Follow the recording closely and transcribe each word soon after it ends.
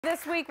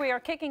This week, we are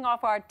kicking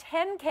off our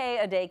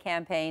 10K a day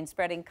campaign,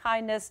 spreading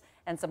kindness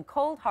and some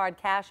cold, hard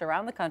cash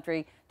around the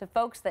country to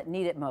folks that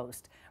need it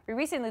most. We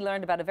recently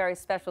learned about a very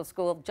special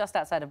school just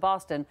outside of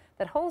Boston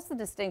that holds the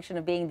distinction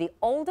of being the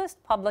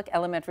oldest public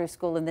elementary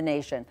school in the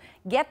nation.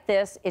 Get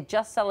this, it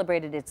just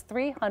celebrated its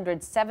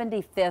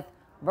 375th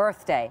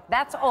birthday.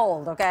 That's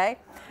old, okay?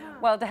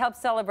 Well, to help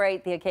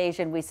celebrate the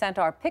occasion, we sent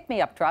our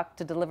pick-me-up truck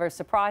to deliver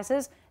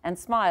surprises and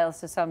smiles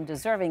to some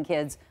deserving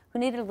kids who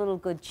needed a little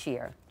good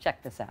cheer.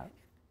 Check this out.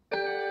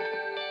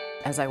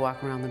 As I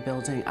walk around the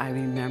building, I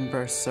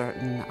remember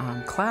certain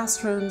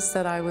classrooms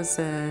that I was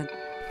in.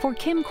 For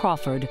Kim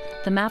Crawford,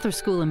 the Mather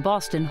School in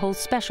Boston holds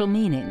special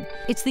meaning.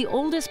 It's the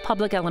oldest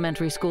public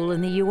elementary school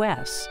in the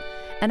U.S.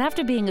 And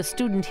after being a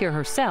student here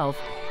herself,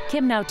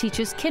 Kim now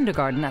teaches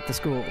kindergarten at the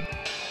school.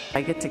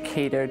 I get to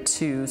cater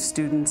to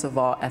students of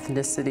all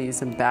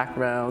ethnicities and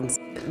backgrounds.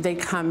 They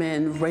come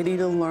in ready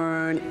to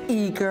learn,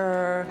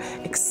 eager,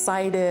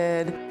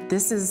 excited.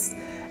 This is,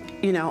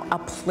 you know, a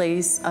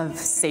place of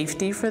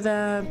safety for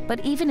them.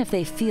 But even if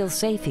they feel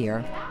safe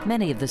here,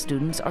 many of the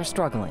students are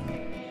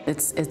struggling.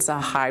 It's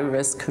a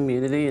high-risk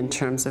community in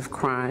terms of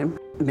crime.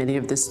 Many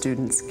of the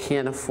students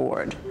can't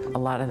afford a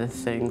lot of the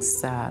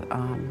things that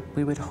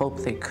we would hope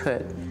they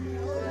could.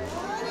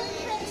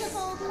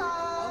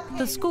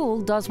 The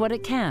school does what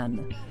it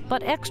can,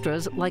 but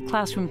extras like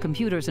classroom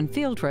computers and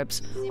field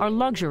trips are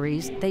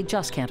luxuries they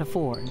just can't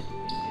afford.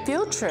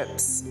 Field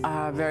trips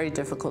are very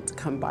difficult to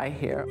come by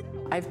here.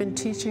 I've been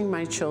teaching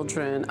my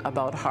children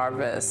about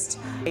harvest.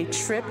 A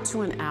trip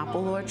to an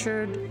apple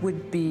orchard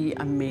would be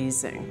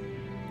amazing.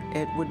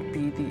 It would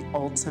be the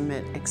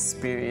ultimate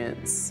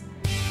experience.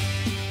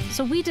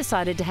 So we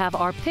decided to have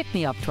our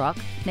pick-me-up truck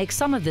make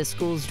some of this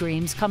school's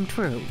dreams come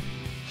true.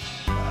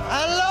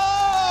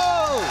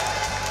 Hello!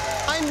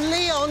 I'm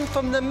Leon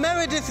from the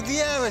Meredith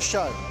Vieira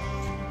show.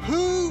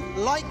 Who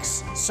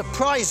likes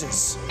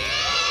surprises?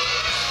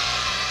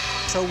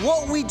 So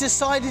what we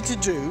decided to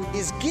do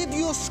is give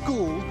your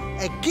school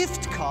a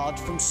gift card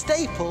from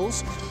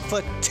Staples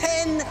for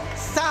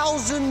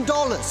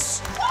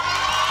 $10,000.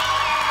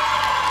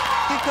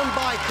 You can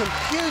buy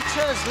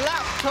computers,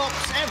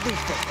 laptops,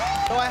 everything.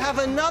 So I have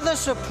another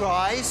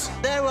surprise.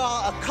 There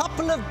are a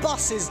couple of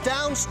buses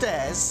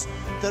downstairs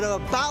that are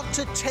about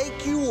to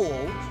take you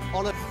all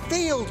on a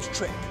field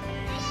trip.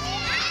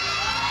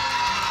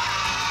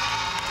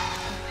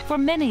 For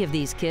many of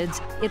these kids,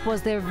 it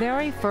was their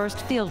very first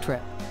field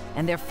trip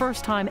and their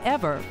first time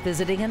ever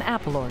visiting an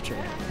apple orchard.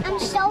 I'm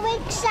so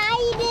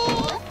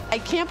excited! I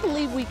can't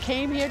believe we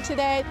came here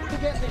today. To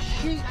get the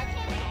sheet.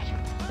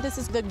 This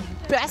is the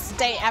best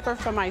day ever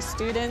for my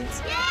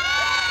students.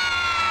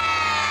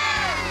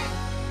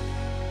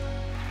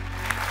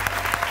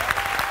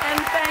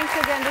 And thanks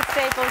again to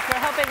Staples for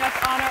helping us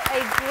honor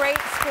a great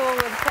school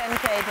with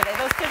 10K today.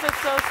 Those kids are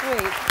so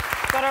sweet.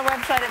 Go to our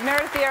website at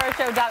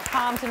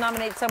meredithvieirashow.com to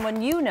nominate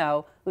someone you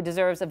know who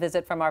deserves a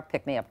visit from our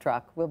pick-me-up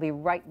truck. We'll be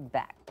right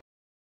back.